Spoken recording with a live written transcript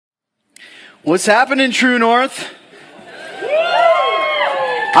What's happening, True North?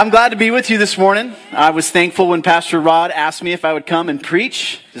 I'm glad to be with you this morning. I was thankful when Pastor Rod asked me if I would come and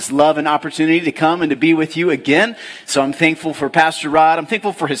preach. Just love an opportunity to come and to be with you again. So I'm thankful for Pastor Rod. I'm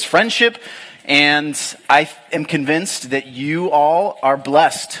thankful for his friendship. And I am convinced that you all are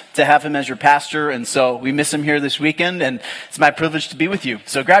blessed to have him as your pastor. And so we miss him here this weekend. And it's my privilege to be with you.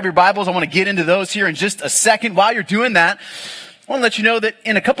 So grab your Bibles. I want to get into those here in just a second. While you're doing that, I want to let you know that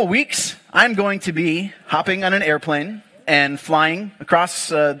in a couple weeks, I'm going to be hopping on an airplane and flying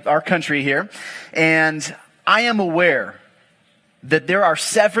across our country here. And I am aware that there are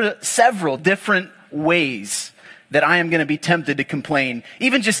several different ways that I am going to be tempted to complain,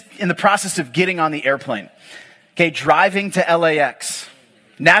 even just in the process of getting on the airplane. Okay, driving to LAX,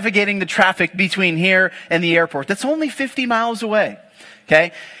 navigating the traffic between here and the airport. That's only 50 miles away.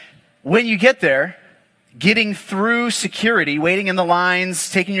 Okay, when you get there, getting through security, waiting in the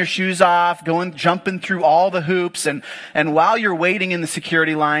lines, taking your shoes off, jumping through all the hoops, and while you're waiting in the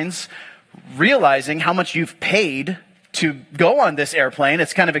security lines, realizing how much you've paid to go on this airplane.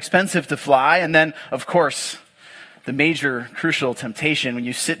 It's kind of expensive to fly. And then, of course, the major crucial temptation when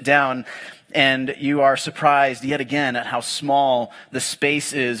you sit down and you are surprised yet again at how small the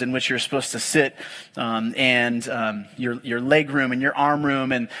space is in which you're supposed to sit, and your leg room and your arm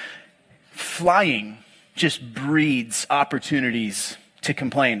room, and flying just breeds opportunities to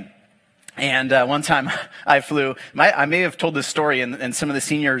complain. And one time I flew, I may have told this story, and some of the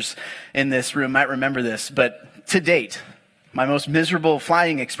seniors in this room might remember this, but to date, my most miserable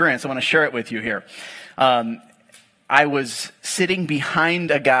flying experience, I want to share it with you here. I was sitting behind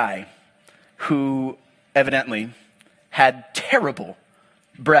a guy who evidently had terrible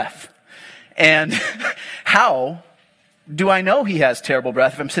breath. And how do I know he has terrible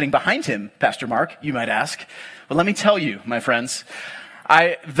breath if I'm sitting behind him, Pastor Mark, you might ask? Well, let me tell you, my friends.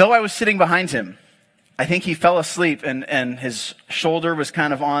 Though I was sitting behind him, I think he fell asleep, and his shoulder was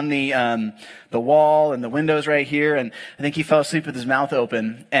kind of on the wall and the windows right here, and I think he fell asleep with his mouth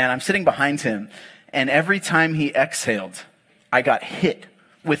open, and I'm sitting behind him, and every time he exhaled, I got hit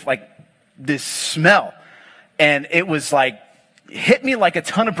with like this smell, and it was like, hit me like a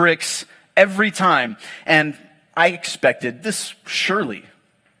ton of bricks every time, and I expected this surely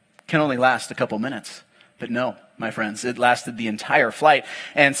can only last a couple minutes. But no, my friends, it lasted the entire flight.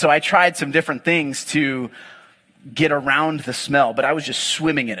 And so I tried some different things to get around the smell, but I was just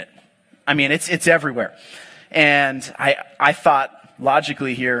swimming in it. I mean, it's everywhere. And I thought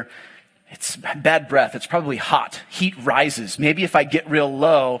logically here, it's bad breath. It's probably hot. Heat rises. Maybe if I get real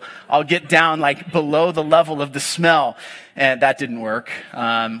low, I'll get down like below the level of the smell. And that didn't work.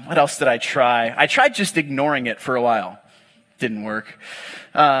 What else did I try? I tried just ignoring it for a while. Didn't work.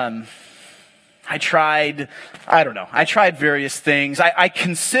 I tried various things. I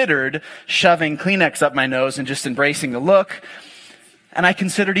considered shoving Kleenex up my nose and just embracing the look. And I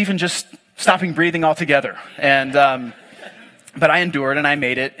considered even just stopping breathing altogether. And, but I endured and I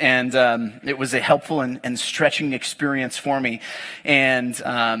made it, and it was a helpful and stretching experience for me. And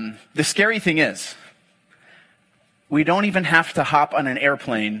the scary thing is, we don't even have to hop on an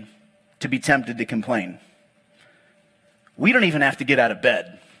airplane to be tempted to complain. We don't even have to get out of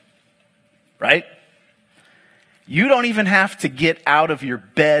bed, right? You don't even have to get out of your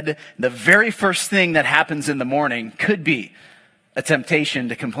bed. The very first thing that happens in the morning could be a temptation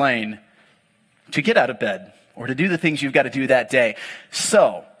to complain, to get out of bed, or to do the things you've got to do that day.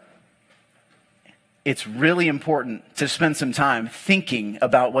 So, it's really important to spend some time thinking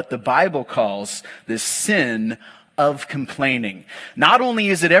about what the Bible calls the sin of complaining. Not only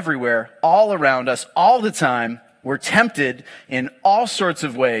is it everywhere, all around us, all the time, we're tempted in all sorts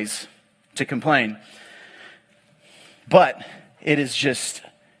of ways to complain. But it is just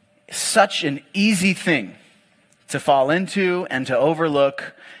such an easy thing to fall into and to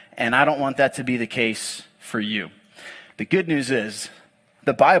overlook, and I don't want that to be the case for you. The good news is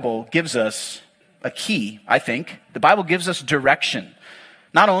the Bible gives us a key, I think. The Bible gives us direction,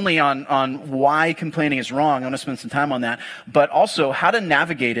 not only on why complaining is wrong, I want to spend some time on that, but also how to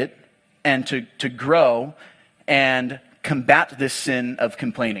navigate it and to grow and combat this sin of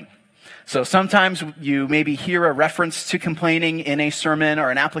complaining. So sometimes you maybe hear a reference to complaining in a sermon or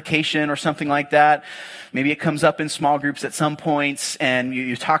an application or something like that. Maybe it comes up in small groups at some points, and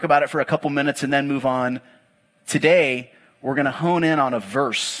you talk about it for a couple minutes and then move on. Today, we're going to hone in on a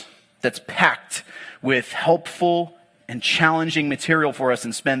verse that's packed with helpful and challenging material for us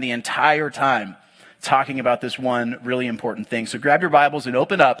and spend the entire time talking about this one really important thing. So grab your Bibles and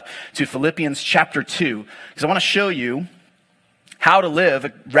open up to Philippians chapter 2, because I want to show you how to live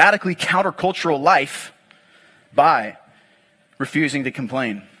a radically countercultural life by refusing to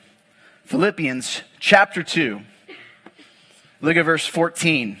complain. Philippians chapter 2. Look at verse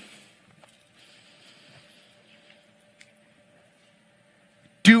 14.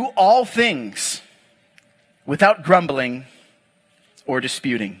 Do all things without grumbling or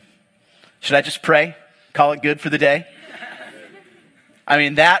disputing. Should I just pray? Call it good for the day? I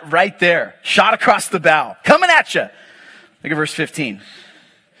mean, that right there, shot across the bow, coming at you. Look at verse 15.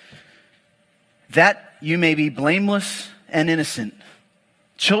 That you may be blameless and innocent,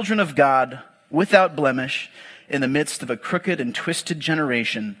 children of God, without blemish, in the midst of a crooked and twisted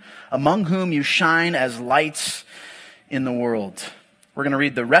generation, among whom you shine as lights in the world. We're going to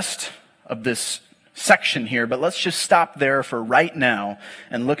read the rest of this section here, but let's just stop there for right now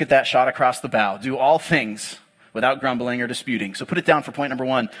and look at that shot across the bow. Do all things without grumbling or disputing. So put it down for point number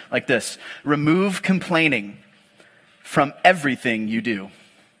 1 like this. Remove complaining from everything you do.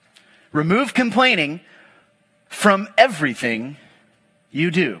 Remove complaining from everything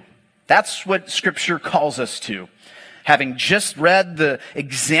you do. That's what Scripture calls us to. Having just read the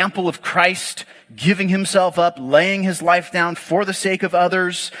example of Christ giving himself up, laying his life down for the sake of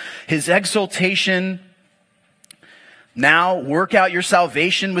others, his exaltation. Now work out your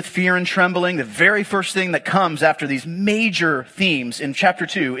salvation with fear and trembling. The very first thing that comes after these major themes in chapter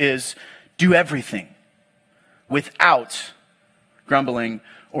 2 is do everything without grumbling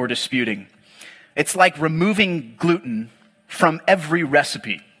or disputing. It's like removing gluten from every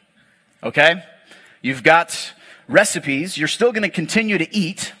recipe. Okay? You've got recipes. You're still going to continue to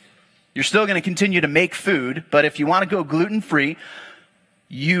eat. You're still going to continue to make food. But if you want to go gluten-free,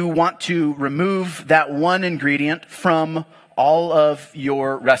 you want to remove that one ingredient from all of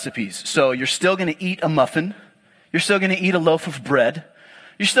your recipes. So you're still going to eat a muffin. You're still going to eat a loaf of bread.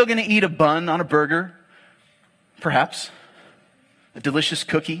 You're still going to eat a bun on a burger, perhaps, a delicious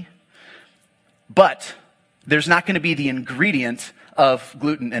cookie. But there's not going to be the ingredient of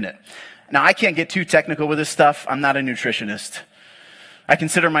gluten in it. Now, I can't get too technical with this stuff. I'm not a nutritionist. I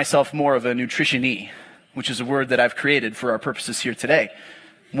consider myself more of a nutritionee, which is a word that I've created for our purposes here today.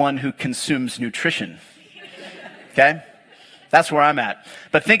 One who consumes nutrition. Okay? That's where I'm at.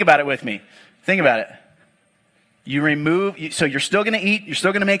 But think about it with me. Think about it. So you're still going to eat, you're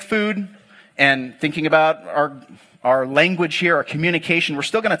still going to make food, and thinking about our language here, our communication, we're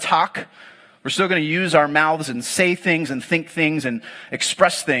still going to talk. We're still going to use our mouths and say things and think things and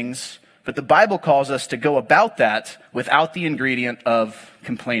express things. But the Bible calls us to go about that without the ingredient of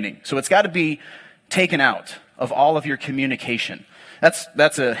complaining. So it's got to be taken out of all of your communication.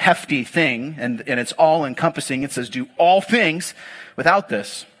 That's a hefty thing, and it's all-encompassing. It says do all things without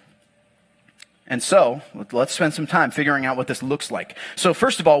this. And so let's spend some time figuring out what this looks like. So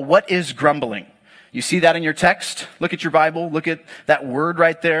first of all, what is grumbling? You see that in your text? Look at your Bible. Look at that word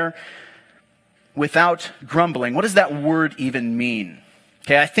right there. Without grumbling. What does that word even mean?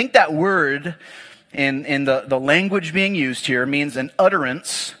 Okay, I think that word in the language being used here means an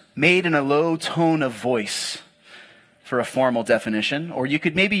utterance made in a low tone of voice for a formal definition. Or you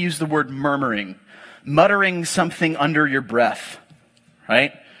could maybe use the word murmuring, muttering something under your breath,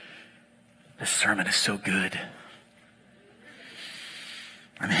 right? This sermon is so good.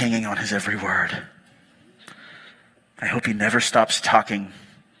 I'm hanging on his every word. I hope he never stops talking.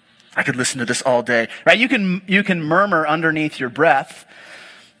 I could listen to this all day, right? You can murmur underneath your breath.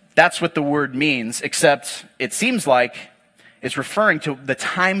 That's what the word means, except it seems like it's referring to the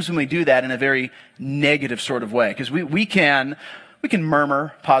times when we do that in a very negative sort of way. Because we can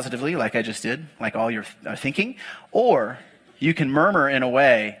murmur positively, like I just did, like all your thinking, or you can murmur in a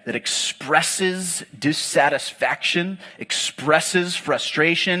way that expresses dissatisfaction, expresses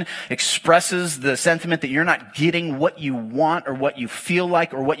frustration, expresses the sentiment that you're not getting what you want or what you feel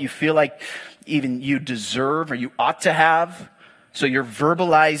like even you deserve or you ought to have. So you're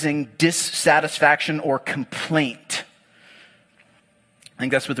verbalizing dissatisfaction or complaint. I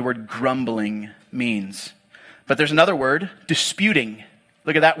think that's what the word grumbling means. But there's another word, disputing.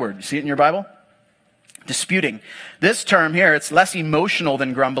 Look at that word. You see it in your Bible? Disputing. This term here, it's less emotional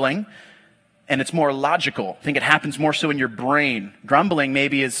than grumbling, and it's more logical. I think it happens more so in your brain. Grumbling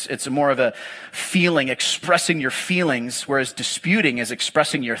maybe it's more of a feeling, expressing your feelings, whereas disputing is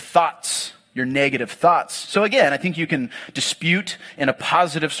expressing your thoughts, your negative thoughts. So again, I think you can dispute in a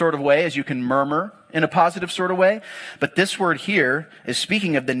positive sort of way as you can murmur in a positive sort of way. But this word here is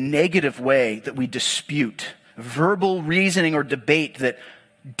speaking of the negative way that we dispute, verbal reasoning or debate that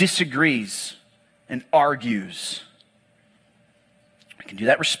disagrees and argues. We can do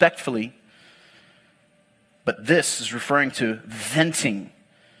that respectfully, but this is referring to venting,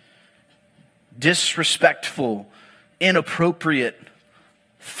 disrespectful, inappropriate,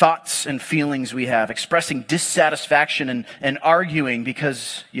 thoughts and feelings we have, expressing dissatisfaction and arguing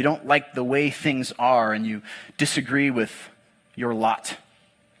because you don't like the way things are and you disagree with your lot.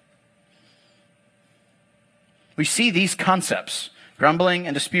 We see these concepts, grumbling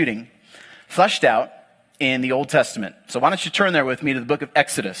and disputing, fleshed out in the Old Testament. So why don't you turn there with me to the book of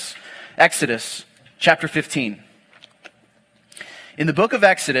Exodus. Exodus chapter 15. In the book of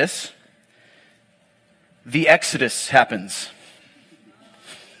Exodus, the Exodus happens.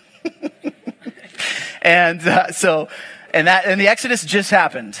 And the Exodus just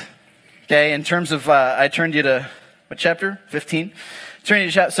happened. Okay, in terms of, I turned you to, what chapter? 15?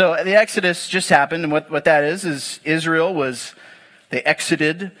 So the Exodus just happened, and what that is Israel they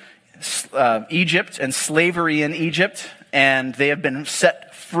exited Egypt and slavery in Egypt, and they have been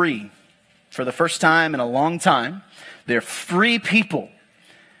set free for the first time in a long time. They're free people,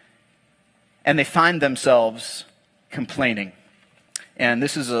 and they find themselves complaining. And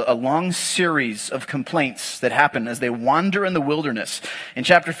this is a long series of complaints that happen as they wander in the wilderness. In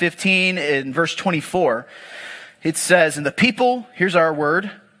chapter 15, in verse 24, it says, and the people, here's our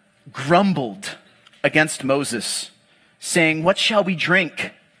word, grumbled against Moses, saying, what shall we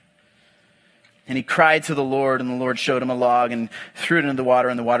drink? And he cried to the Lord, and the Lord showed him a log and threw it into the water,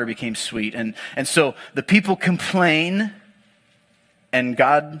 and the water became sweet. And so the people complain, and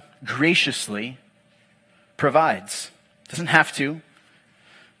God graciously provides. Doesn't have to,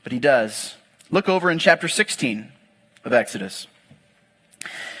 but he does. Look over in chapter 16 of Exodus.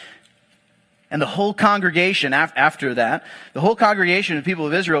 And the whole congregation, after that, the whole congregation of the people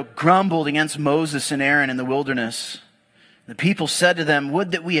of Israel grumbled against Moses and Aaron in the wilderness. The people said to them,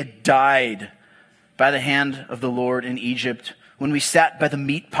 would that we had died by the hand of the Lord in Egypt, when we sat by the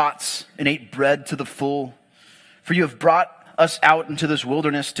meat pots and ate bread to the full. For you have brought us out into this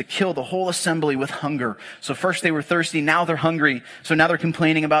wilderness to kill the whole assembly with hunger. So first they were thirsty, now they're hungry. So now they're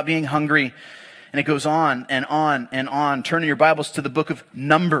complaining about being hungry. And it goes on and on and on. Turn in your Bibles to the book of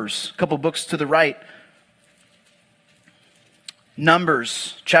Numbers, a couple books to the right.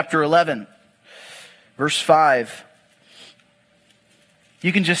 Numbers chapter 11, verse 5.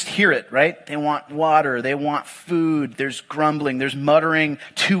 You can just hear it, right? They want water. They want food. There's grumbling. There's muttering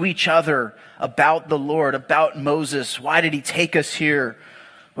to each other about the Lord, about Moses. Why did he take us here?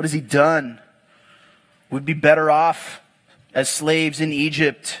 What has he done? We'd be better off as slaves in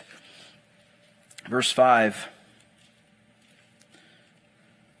Egypt. Verse 5.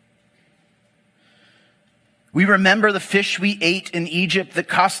 We remember the fish we ate in Egypt that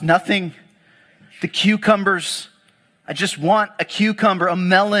cost nothing. The cucumbers. I just want a cucumber, a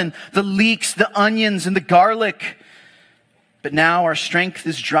melon, the leeks, the onions, and the garlic. But now our strength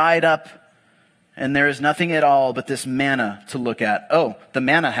is dried up, and there is nothing at all but this manna to look at. Oh, the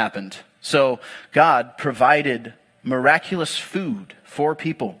manna happened. So God provided miraculous food for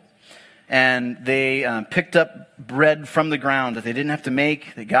people. And they picked up bread from the ground that they didn't have to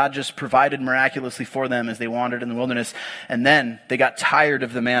make, that God just provided miraculously for them as they wandered in the wilderness. And then they got tired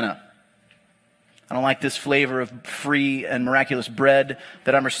of the manna. I don't like this flavor of free and miraculous bread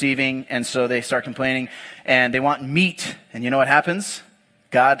that I'm receiving. And so they start complaining and they want meat. And you know what happens?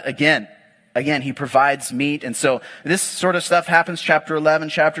 God, again, he provides meat. And so this sort of stuff happens chapter 11,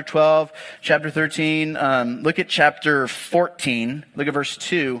 chapter 12, chapter 13. Look at chapter 14. Look at verse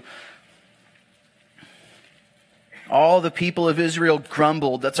 2. All the people of Israel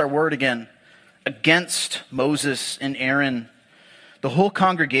grumbled, that's our word again, against Moses and Aaron. The whole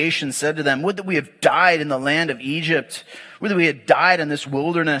congregation said to them, would that we have died in the land of Egypt. Would that we had died in this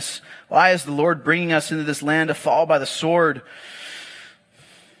wilderness. Why is the Lord bringing us into this land to fall by the sword?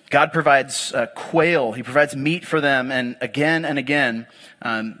 God provides quail. He provides meat for them. And again,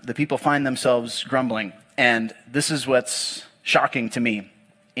 the people find themselves grumbling. And this is what's shocking to me.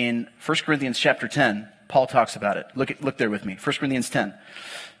 In 1 Corinthians chapter 10, Paul talks about it. Look there with me. 1 Corinthians 10.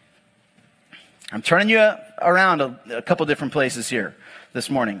 I'm turning you around a couple different places here this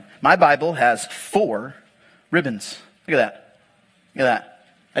morning. My Bible has 4 ribbons. Look at that. Look at that.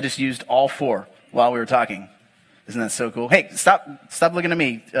 I just used all 4 while we were talking. Isn't that so cool? Hey, stop looking at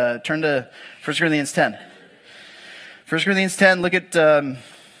me. Turn to 1 Corinthians 10. 1 Corinthians 10, look at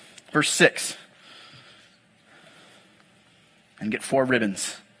verse 6. And get 4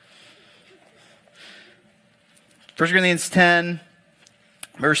 ribbons. 1 Corinthians 10,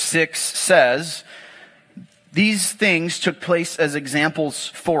 verse 6 says, these things took place as examples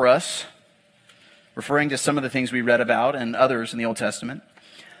for us, referring to some of the things we read about and others in the Old Testament,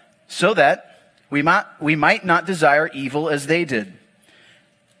 so that we might not desire evil as they did.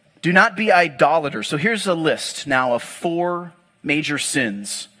 Do not be idolaters. So here's a list now of 4 major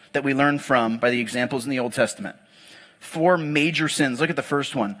sins that we learn from by the examples in the Old Testament. 4 major sins. Look at the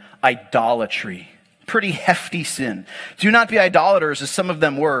first one, idolatry. Pretty hefty sin. Do not be idolaters as some of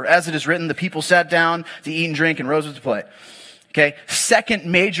them were. As it is written, the people sat down to eat and drink and rose up to play. Okay, second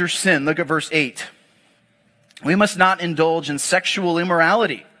major sin. Look at verse 8. We must not indulge in sexual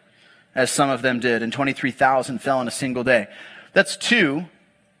immorality, as some of them did, and 23,000 fell in a single day. That's 2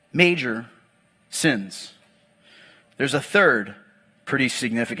 major sins. There's a third pretty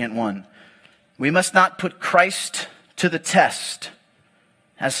significant one. We must not put Christ to the test,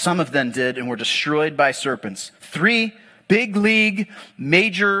 as some of them did and were destroyed by serpents. 3 big league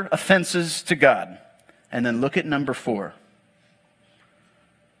major offenses to God. And then look at number 4.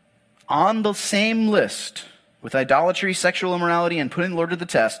 On the same list with idolatry, sexual immorality, and putting the Lord to the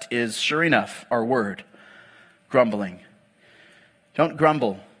test is, sure enough, our word, grumbling. Don't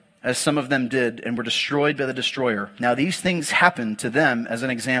grumble, as some of them did and were destroyed by the destroyer. Now these things happened to them as an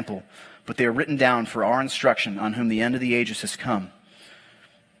example, but they are written down for our instruction, on whom the end of the ages has come.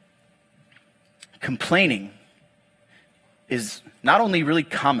 Complaining is not only really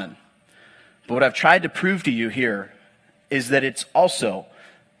common, but what I've tried to prove to you here is that it's also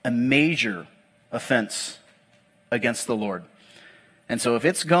a major offense against the Lord. And so if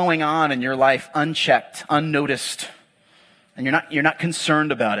it's going on in your life unchecked, unnoticed, and you're not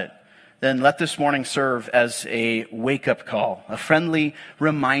concerned about it, then let this morning serve as a wake-up call, a friendly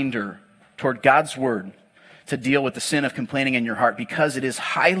reminder toward God's word to deal with the sin of complaining in your heart, because it is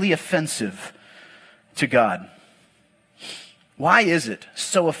highly offensive to God. Why is it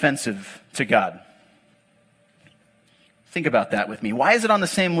so offensive to God? Think about that with me. Why is it on the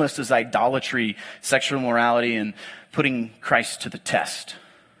same list as idolatry, sexual immorality, and putting Christ to the test?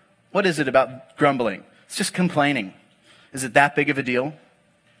 What is it about grumbling? It's just complaining. Is it that big of a deal?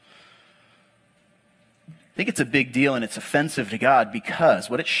 I think it's a big deal, and it's offensive to God because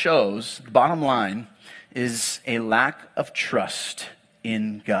what it shows, the bottom line, is a lack of trust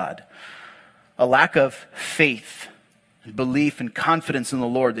in God. A lack of faith, belief, and confidence in the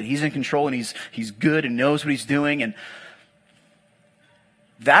Lord that He's in control and He's good and knows what He's doing. And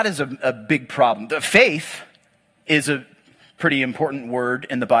that is a big problem. The faith is a pretty important word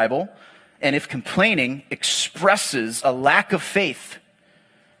in the Bible. And if complaining expresses a lack of faith,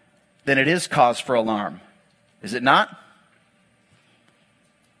 then it is cause for alarm. Is it not?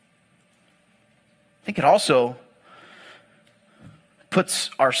 I think it also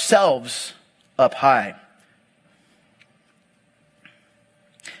puts ourselves up high.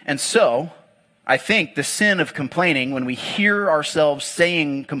 And so, I think the sin of complaining, when we hear ourselves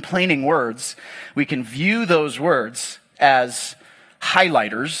saying complaining words, we can view those words as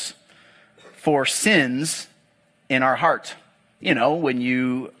highlighters for sins in our heart. You know, when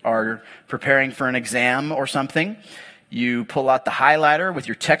you are preparing for an exam or something, you pull out the highlighter with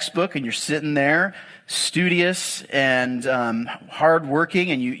your textbook and you're sitting there studious and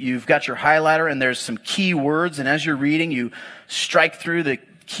hardworking, and you've got your highlighter and there's some key words, and as you're reading, you strike through the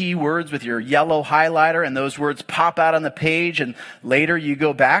key words with your yellow highlighter, and those words pop out on the page, and later you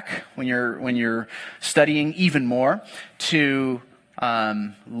go back when you're studying even more to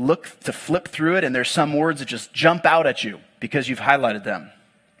flip through it, and there's some words that just jump out at you because you've highlighted them.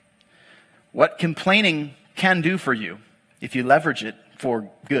 What complaining can do for you, if you leverage it for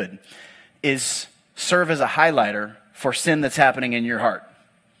good, is serve as a highlighter for sin that's happening in your heart.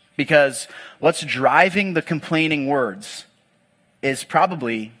 Because what's driving the complaining words is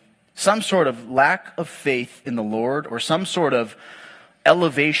probably some sort of lack of faith in the Lord or some sort of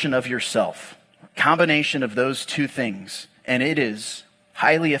elevation of yourself. Combination of those two things. And it is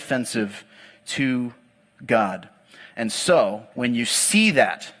highly offensive to God. And so, when you see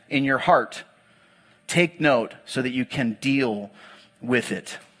that in your heart, take note so that you can deal with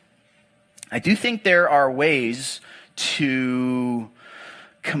it. I do think there are ways to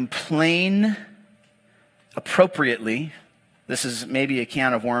complain appropriately. This is maybe a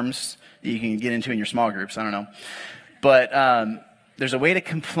can of worms that you can get into in your small groups. I don't know. But there's a way to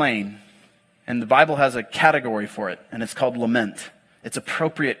complain, and the Bible has a category for it, and it's called lament. It's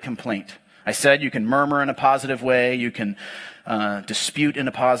appropriate complaint. I said you can murmur in a positive way. You can dispute in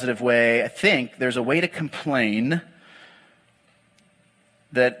a positive way. I think there's a way to complain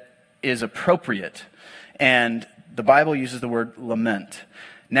that is appropriate. And the Bible uses the word lament.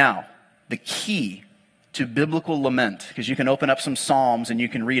 Now, the key to biblical lament, because you can open up some Psalms and you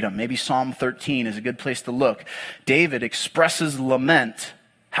can read them. Maybe Psalm 13 is a good place to look. David expresses lament.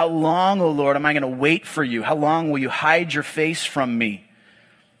 How long, O Lord, am I going to wait for you? How long will you hide your face from me?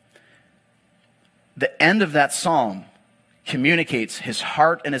 The end of that psalm communicates his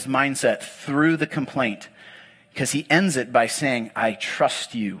heart and his mindset through the complaint, because he ends it by saying, I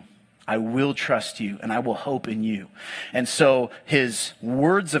trust you. I will trust you and I will hope in you. And so his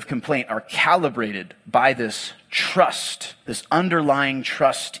words of complaint are calibrated by this trust, this underlying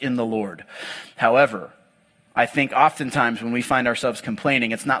trust in the Lord. However, I think oftentimes when we find ourselves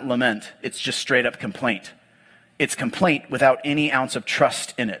complaining, it's not lament, it's just straight up complaint. It's complaint without any ounce of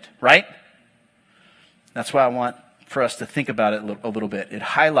trust in it, right? That's why I want for us to think about it a little bit. It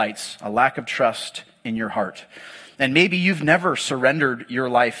highlights a lack of trust in your heart. And maybe you've never surrendered your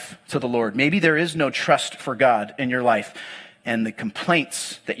life to the Lord. Maybe there is no trust for God in your life. And the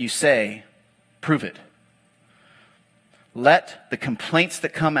complaints that you say prove it. Let the complaints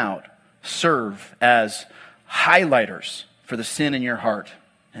that come out serve as highlighters for the sin in your heart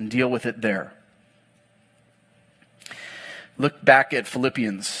and deal with it there. Look back at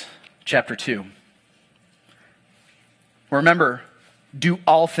Philippians chapter 2. Remember, do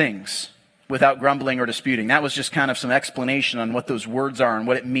all things without grumbling or disputing. That was just kind of some explanation on what those words are and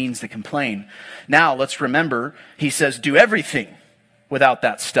what it means to complain. Now, let's remember, he says, do everything without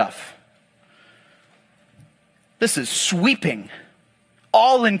that stuff. This is sweeping,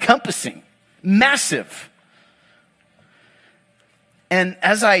 all-encompassing, massive. And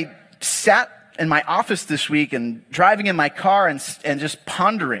as I sat in my office this week and driving in my car and just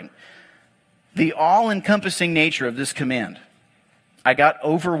pondering the all-encompassing nature of this command, I got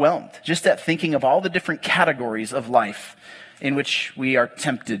overwhelmed just at thinking of all the different categories of life in which we are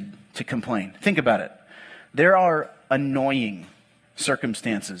tempted to complain. Think about it. There are annoying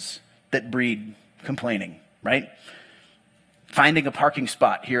circumstances that breed complaining, right? Finding a parking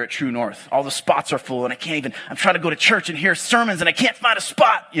spot here at True North. All the spots are full and I'm trying to go to church and hear sermons and I can't find a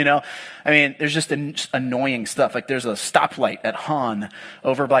spot, you know? I mean, there's just annoying stuff. Like there's a stoplight at Hahn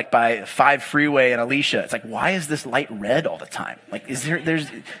over like by 5 freeway and Alicia. It's like, why is this light red all the time? Like,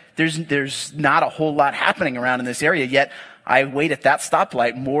 there's not a whole lot happening around in this area, yet I wait at that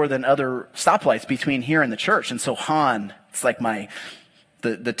stoplight more than other stoplights between here and the church. And so Hahn, it's like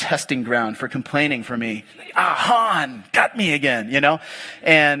the testing ground for complaining for me. Han, got me again, you know?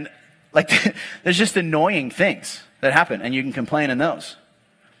 And like, there's just annoying things that happen and you can complain in those.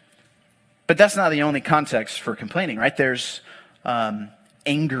 But that's not the only context for complaining, right? There's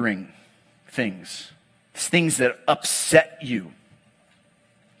angering things. It's things that upset you.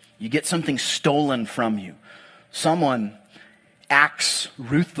 You get something stolen from you. Someone acts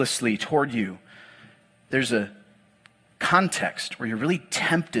ruthlessly toward you. There's a context where you're really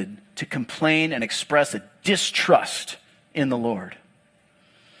tempted to complain and express a distrust in the Lord.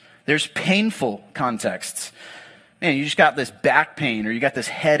 There's painful contexts. Man, you just got this back pain, or you got this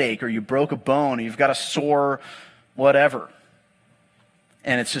headache, or you broke a bone, or you've got a sore whatever.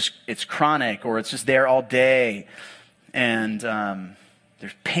 And it's chronic, or it's just there all day. And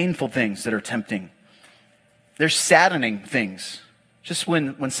there's painful things that are tempting. There's saddening things. Just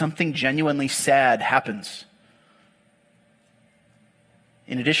when something genuinely sad happens.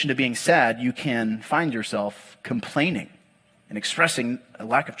 In addition to being sad, you can find yourself complaining and expressing a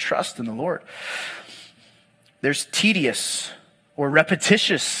lack of trust in the Lord. There's tedious or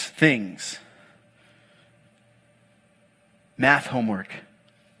repetitious things. Math homework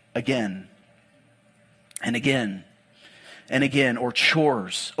again and again and again, or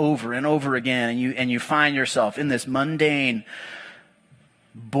chores over and over again, and you find yourself in this mundane,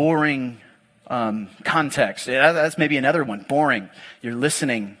 boring context. That's maybe another one. Boring. You're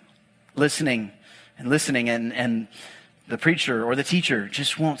listening, and the preacher or the teacher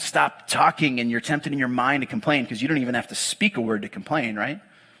just won't stop talking, and you're tempted in your mind to complain because you don't even have to speak a word to complain, right?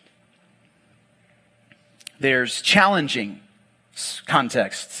 There's challenging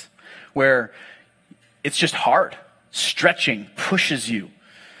contexts where it's just hard. Stretching pushes you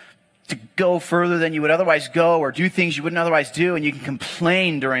to go further than you would otherwise go, or do things you wouldn't otherwise do, and you can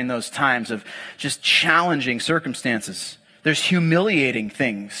complain during those times of just challenging circumstances. There's humiliating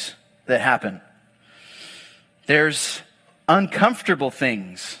things that happen. There's uncomfortable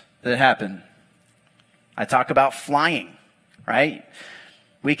things that happen. I talk about flying, right?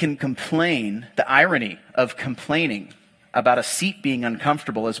 We can complain, the irony of complaining about a seat being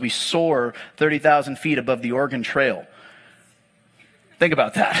uncomfortable as we soar 30,000 feet above the Oregon Trail. Think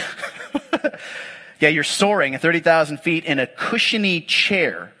about that. Yeah, you're soaring at 30,000 feet in a cushiony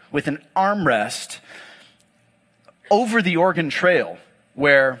chair with an armrest over the Oregon Trail,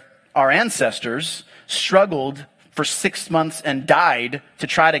 where our ancestors struggled for 6 months and died to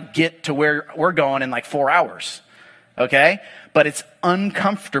try to get to where we're going in like 4 hours. Okay? But it's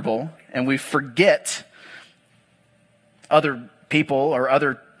uncomfortable, and we forget other people or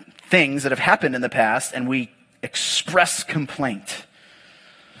other things that have happened in the past, and we express complaint.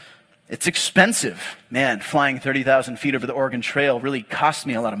 It's expensive. Man, flying 30,000 feet over the Oregon Trail really cost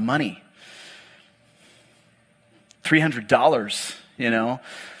me a lot of money. $300,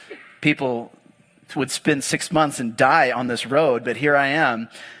 People would spend 6 months and die on this road, but here I am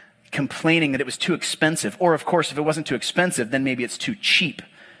complaining that it was too expensive. Or, of course, if it wasn't too expensive, then maybe it's too cheap.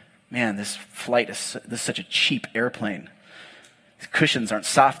 Man, this is such a cheap airplane. The cushions aren't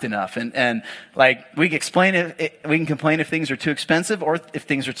soft enough. And we can complain if things are too expensive or if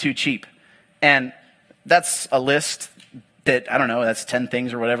things are too cheap. And that's a list that, I don't know, that's 10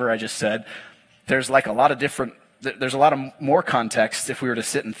 things or whatever I just said. There's a lot of more context if we were to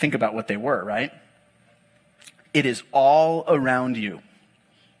sit and think about what they were, right? It is all around you.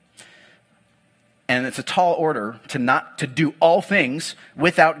 And it's a tall order to do all things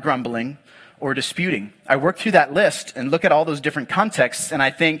without grumbling or disputing. I work through that list and look at all those different contexts, and I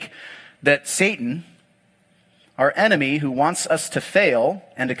think that Satan, our enemy who wants us to fail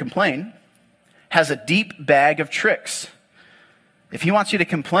and to complain, has a deep bag of tricks. If he wants you to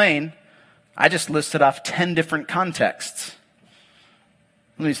complain, I just listed off 10 different contexts.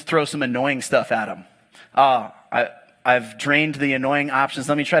 Let me throw some annoying stuff at him. I've drained the annoying options.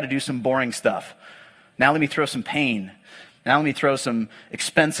 Let me try to do some boring stuff. Now let me throw some pain. Now let me throw some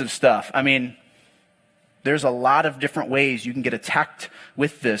expensive stuff. I mean, there's a lot of different ways you can get attacked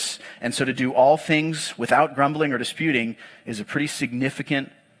with this. And so to do all things without grumbling or disputing is a pretty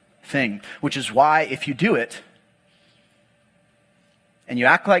significant thing, which is why if you do it and you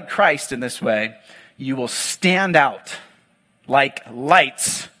act like Christ in this way, you will stand out like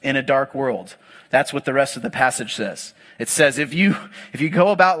lights in a dark world. That's what the rest of the passage says. It says, if you go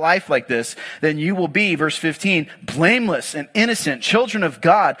about life like this, then you will be, verse 15, blameless and innocent, children of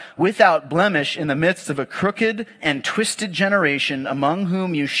God, without blemish in the midst of a crooked and twisted generation, among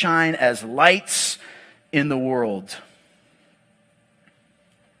whom you shine as lights in the world.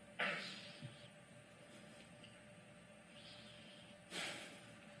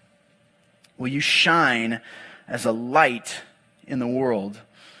 Will you shine as a light in the world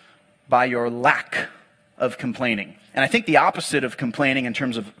by your lack of complaining? And I think the opposite of complaining in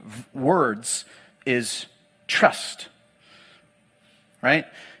terms of words is trust, right?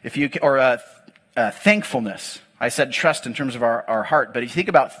 Thankfulness. I said trust in terms of our heart, but if you think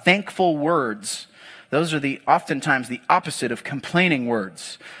about thankful words, those are oftentimes the opposite of complaining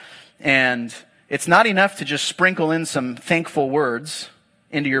words. And it's not enough to just sprinkle in some thankful words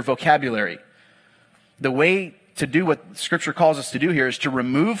into your vocabulary. The way to do what Scripture calls us to do here is to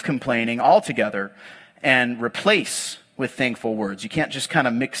remove complaining altogether and replace with thankful words. You can't just kind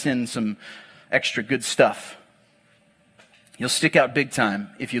of mix in some extra good stuff. You'll stick out big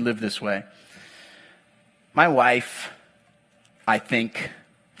time if you live this way. My wife, I think,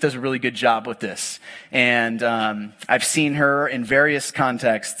 does a really good job with this. And I've seen her in various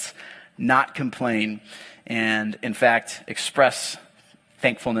contexts not complain and, in fact, express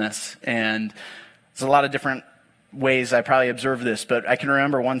thankfulness. And there's a lot of different ways I probably observed this, but I can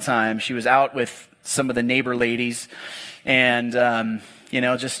remember one time she was out with some of the neighbor ladies and,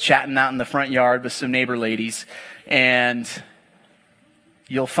 just chatting out in the front yard with some neighbor ladies. And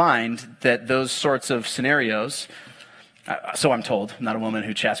you'll find that those sorts of scenarios, so I'm told, I'm not a woman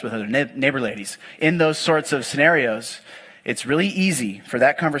who chats with other neighbor ladies. In those sorts of scenarios, it's really easy for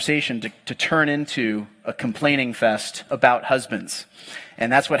that conversation to turn into a complaining fest about husbands.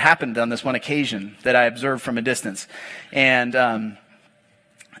 And that's what happened on this one occasion that I observed from a distance. And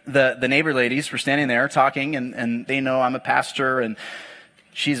the neighbor ladies were standing there talking, and they know I'm a pastor, and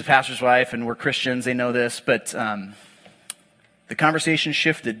she's a pastor's wife, and we're Christians. They know this. But the conversation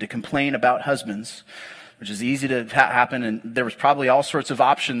shifted to complain about husbands, which is easy to happen. And there was probably all sorts of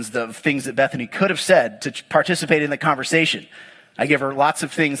options of things that Bethany could have said to participate in the conversation. I gave her lots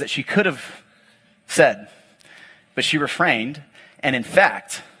of things that she could have said, but she refrained. And in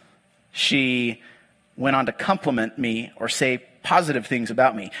fact, she went on to compliment me or say positive things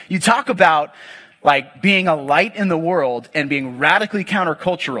about me. You talk about being a light in the world and being radically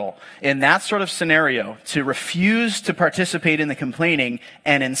countercultural in that sort of scenario, to refuse to participate in the complaining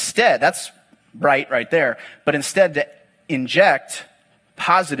and instead, that's right there, but instead to inject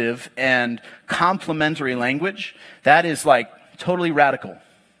positive and complimentary language, that is totally radical.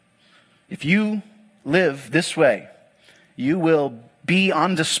 If you live this way, you will be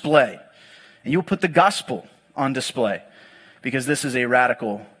on display, and you'll put the gospel on display, because this is a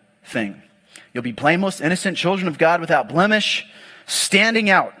radical thing. You'll be blameless, innocent, children of God without blemish, standing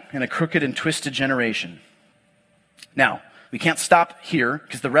out in a crooked and twisted generation. Now, we can't stop here,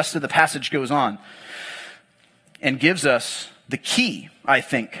 because the rest of the passage goes on and gives us the key, I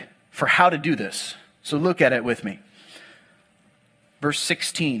think, for how to do this. So look at it with me. Verse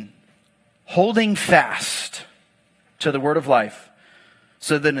 16. holding fast to the word of life,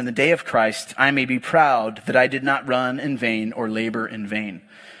 so that in the day of Christ I may be proud that I did not run in vain or labor in vain.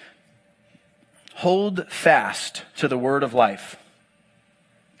 Hold fast to the word of life.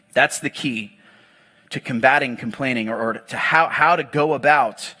 That's the key to combating complaining, or to how to go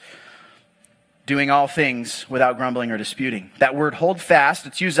about doing all things without grumbling or disputing. That word hold fast,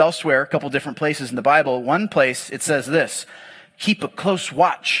 it's used elsewhere, a couple different places in the Bible. One place it says this: keep a close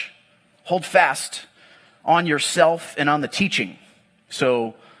watch. Hold fast on yourself and on the teaching.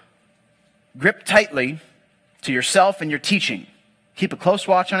 So grip tightly to yourself and your teaching. Keep a close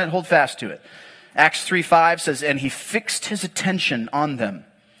watch on it, hold fast to it. Acts 3:5 says, and he fixed his attention on them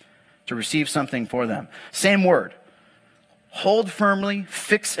to receive something for them. Same word. Hold firmly,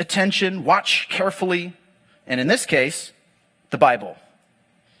 fix attention, watch carefully, and in this case, the Bible.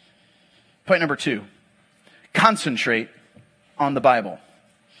 Point number 2, concentrate on the Bible.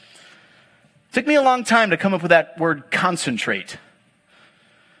 It took me a long time to come up with that word concentrate.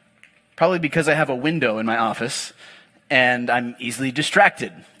 Probably because I have a window in my office and I'm easily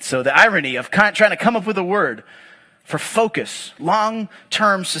distracted. So the irony of trying to come up with a word for focus,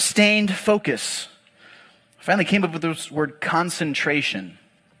 long-term sustained focus. I finally came up with this word concentration.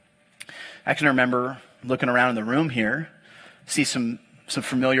 I can remember looking around in the room here, see some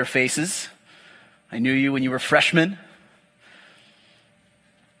familiar faces. I knew you when you were freshmen.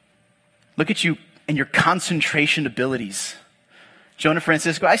 Look at you and your concentration abilities. Jonah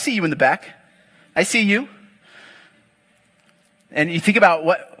Francisco, I see you in the back. I see you. And you think about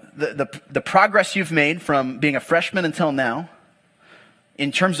what the progress you've made from being a freshman until now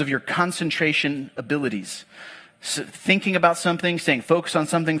in terms of your concentration abilities. So thinking about something, staying focused on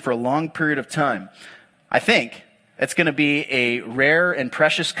something for a long period of time. I think it's going to be a rare and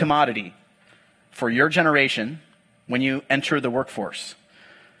precious commodity for your generation when you enter the workforce.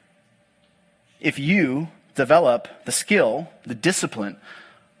 If you develop the skill, the discipline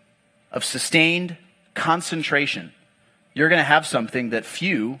of sustained concentration, you're going to have something that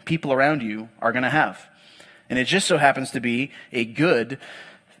few people around you are going to have. And it just so happens to be a good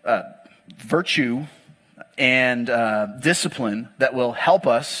virtue and discipline that will help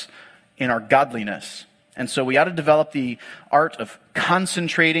us in our godliness. And so we ought to develop the art of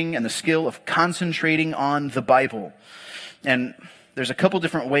concentrating and the skill of concentrating on the Bible. And there's a couple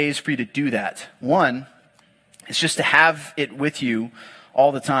different ways for you to do that. One is just to have it with you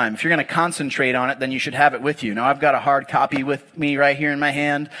all the time. If you're going to concentrate on it, then you should have it with you. Now, I've got a hard copy with me right here in my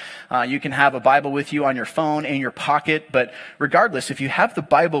hand. You can have a Bible with you on your phone, in your pocket. But regardless, if you have the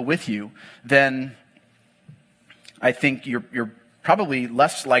Bible with you, then I think you're probably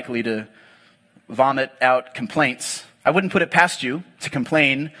less likely to vomit out complaints. I wouldn't put it past you to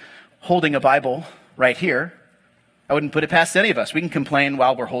complain holding a Bible right here. I wouldn't put it past any of us. We can complain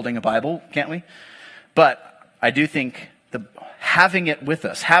while we're holding a Bible, can't we? But I do think having it with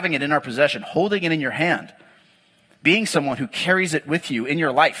us, having it in our possession, holding it in your hand, being someone who carries it with you in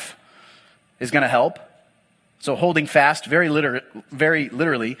your life is going to help. So holding fast, very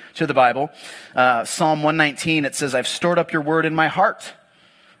literally to the Bible. Psalm 119, it says, I've stored up your word in my heart.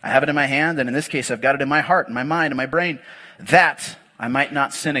 I have it in my hand, and in this case, I've got it in my heart, in my mind, in my brain, that I might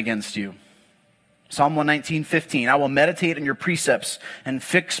not sin against you. Psalm 119:15, I will meditate on your precepts and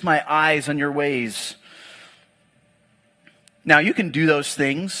fix my eyes on your ways. Now, you can do those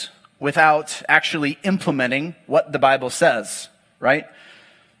things without actually implementing what the Bible says, right?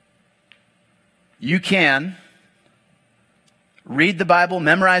 You can read the Bible,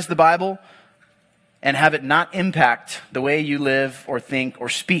 memorize the Bible, and have it not impact the way you live or think or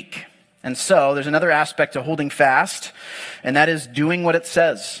speak. And so there's another aspect to holding fast, and that is doing what it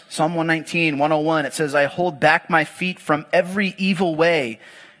says. Psalm 119:101, it says, I hold back my feet from every evil way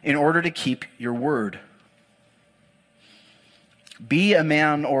in order to keep your word. Be a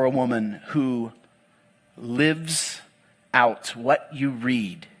man or a woman who lives out what you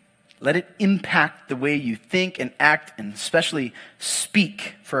read. Let it impact the way you think and act, and especially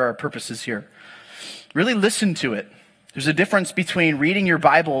speak for our purposes here. Really listen to it. There's a difference between reading your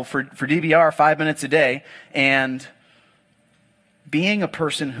Bible for DBR 5 minutes a day and being a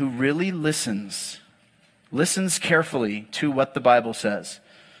person who really listens carefully to what the Bible says.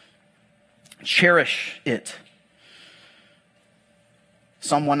 Cherish it.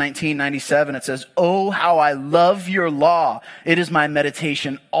 Psalm 119:97, it says, oh, how I love your law. It is my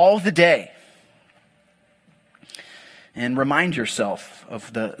meditation all the day. And remind yourself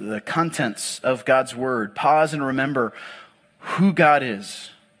of the contents of God's word. Pause and remember who God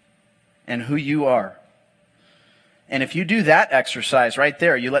is and who you are. And if you do that exercise right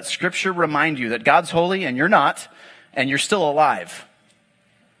there, you let Scripture remind you that God's holy and you're not, and you're still alive,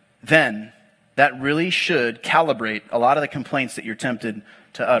 then that really should calibrate a lot of the complaints that you're tempted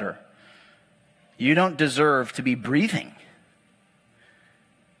to utter. You don't deserve to be breathing,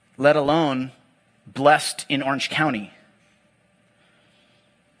 let alone blessed in Orange County.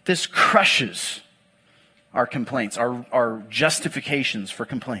 This crushes our complaints, our justifications for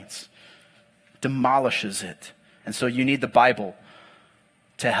complaints, demolishes it. And so you need the Bible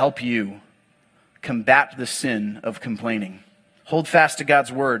to help you combat the sin of complaining. Hold fast to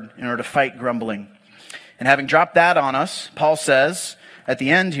God's word in order to fight grumbling. And having dropped that on us, Paul says at the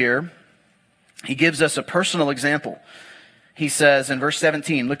end here, he gives us a personal example. He says in verse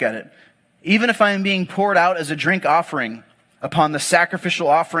 17, look at it. Even if I am being poured out as a drink offering upon the sacrificial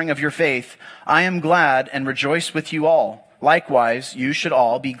offering of your faith, I am glad and rejoice with you all. Likewise, you should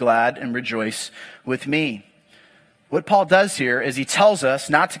all be glad and rejoice with me. What Paul does here is he tells us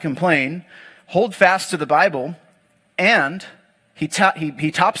not to complain, hold fast to the Bible, and he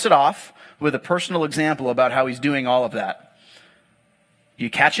tops it off with a personal example about how he's doing all of that. You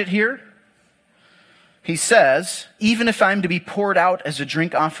catch it here? He says, even if I'm to be poured out as a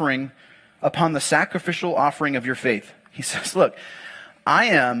drink offering upon the sacrificial offering of your faith. He says, look, I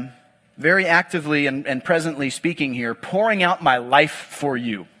am very actively and presently speaking here, pouring out my life for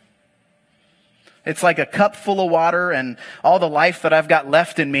you. It's like a cup full of water, and all the life that I've got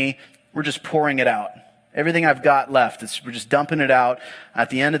left in me, we're just pouring it out. Everything I've got left, we're just dumping it out. At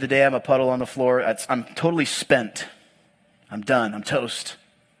the end of the day, I'm a puddle on the floor. I'm totally spent. I'm done. I'm toast.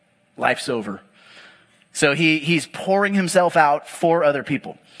 Life's over. So he's pouring himself out for other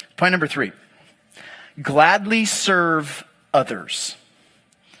people. Point number 3, gladly serve others.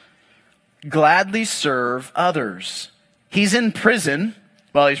 Gladly serve others. He's in prison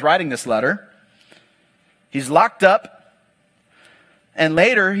while he's writing this letter. He's locked up. And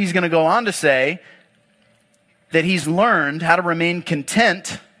later he's going to go on to say that he's learned how to remain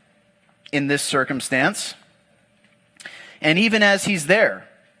content in this circumstance. And even as he's there,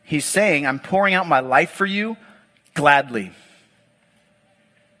 he's saying, I'm pouring out my life for you gladly.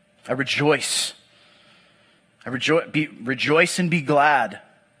 I rejoice. Rejoice and be glad.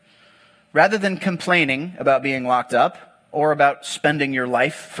 Rather than complaining about being locked up or about spending your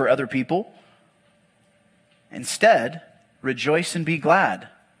life for other people, instead, rejoice and be glad.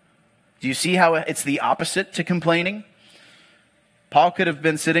 Do you see how it's the opposite to complaining? Paul could have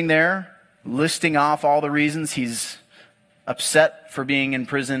been sitting there listing off all the reasons he's upset for being in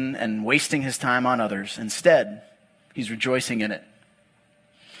prison and wasting his time on others. Instead, he's rejoicing in it.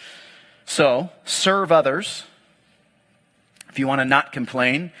 So, serve others. If you want to not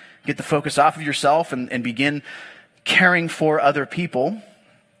complain, get the focus off of yourself and begin caring for other people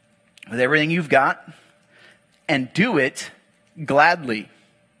with everything you've got, and do it gladly.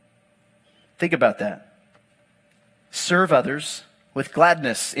 Think about that. Serve others with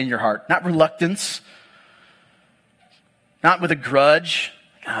gladness in your heart, not reluctance, not with a grudge.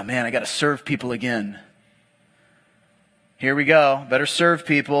 Oh man, I got to serve people again. Here we go. Better serve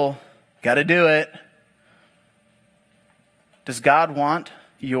people. Got to do it. Does God want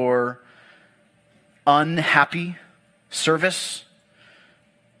your unhappy service?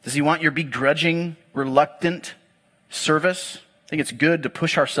 Does he want your begrudging, reluctant service? I think it's good to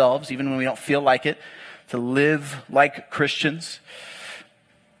push ourselves, even when we don't feel like it, to live like Christians.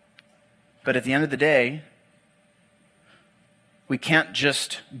 But at the end of the day, we can't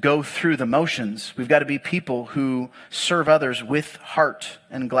just go through the motions. We've got to be people who serve others with heart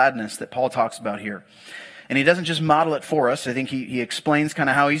and gladness that Paul talks about here. And he doesn't just model it for us. I think he explains kind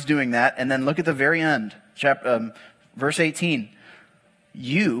of how he's doing that. And then look at the very end, verse 18.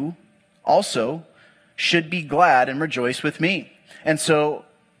 You also should be glad and rejoice with me. And so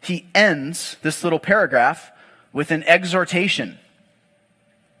he ends this little paragraph with an exhortation.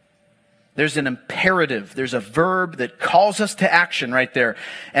 There's an imperative. There's a verb that calls us to action right there.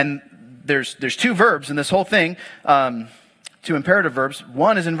 And there's 2 verbs in this whole thing, 2 imperative verbs.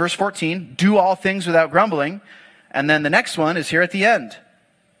 One is in verse 14, do all things without grumbling. And then the next one is here at the end.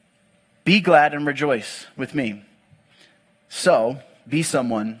 Be glad and rejoice with me. So, be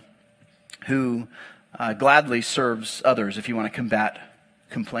someone who gladly serves others if you want to combat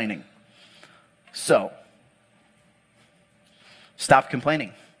complaining. So, stop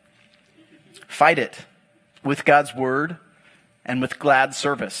complaining. Fight it with God's word and with glad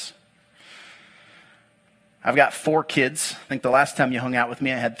service. I've got 4 kids. I think the last time you hung out with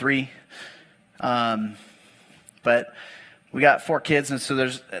me, I had 3. But we got 4 kids, and so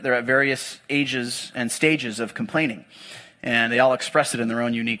they're at various ages and stages of complaining. And they all express it in their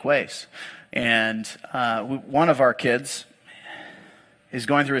own unique ways. And one of our kids is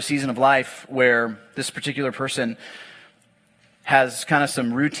going through a season of life where this particular person has kind of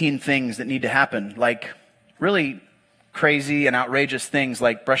some routine things that need to happen, like really crazy and outrageous things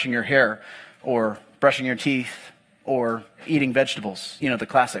like brushing your hair or brushing your teeth or eating vegetables, the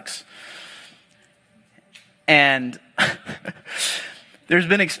classics. And there's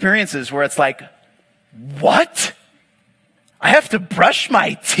been experiences where it's like, what? I have to brush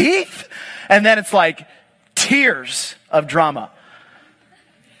my teeth? And then it's like tears of drama.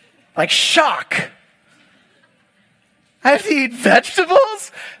 Like shock. I have to eat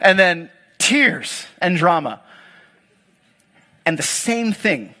vegetables? And then tears and drama. And the same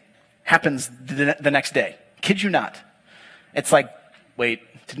thing happens the next day. Kid you not. It's like, wait,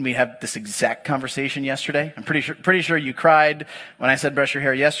 didn't we have this exact conversation yesterday? I'm pretty sure you cried when I said brush your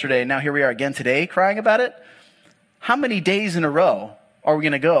hair yesterday, and now here we are again today crying about it. How many days in a row are we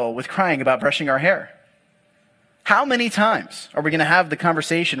going to go with crying about brushing our hair? How many times are we going to have the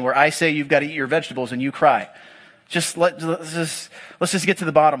conversation where I say you've got to eat your vegetables and you cry? Let's just get to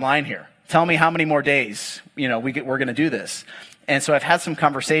the bottom line here. Tell me how many more days, we're going to do this. And so I've had some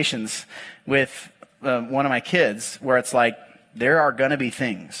conversations with one of my kids where it's like, there are going to be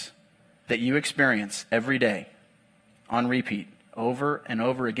things that you experience every day on repeat over and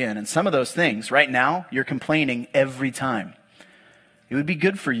over again. And some of those things, right now, you're complaining every time. It would be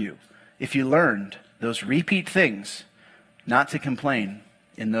good for you if you learned those repeat things not to complain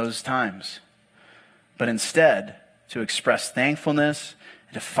in those times, but instead to express thankfulness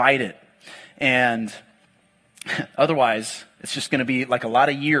and to fight it. And otherwise, it's just going to be like a lot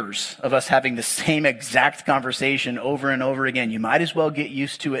of years of us having the same exact conversation over and over again. You might as well get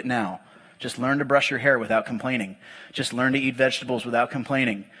used to it now. Just learn to brush your hair without complaining. Just learn to eat vegetables without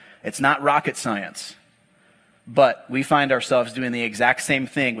complaining. It's not rocket science. But we find ourselves doing the exact same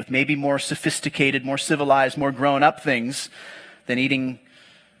thing with maybe more sophisticated, more civilized, more grown-up things than eating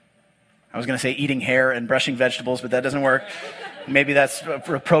hair and brushing vegetables, but that doesn't work. Maybe that's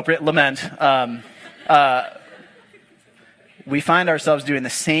appropriate lament. We find ourselves doing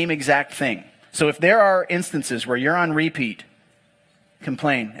the same exact thing. So if there are instances where you're on repeat,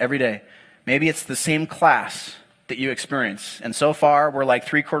 complain every day. Maybe it's the same class that you experience. And so far, we're like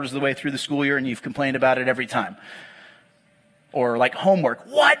 3/4 of the way through the school year and you've complained about it every time. Or like homework.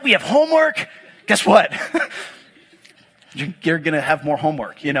 What? We have homework? Guess what? You're going to have more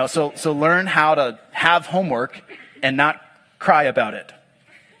homework, So learn how to have homework and not cry about it.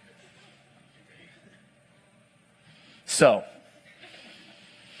 So,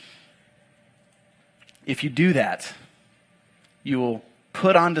 if you do that, you will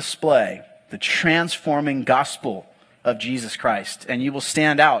put on display the transforming gospel of Jesus Christ, and you will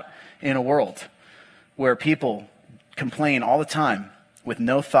stand out in a world where people complain all the time with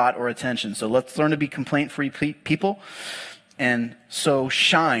no thought or attention. So let's learn to be complaint-free people and so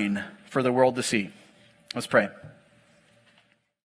shine for the world to see. Let's pray.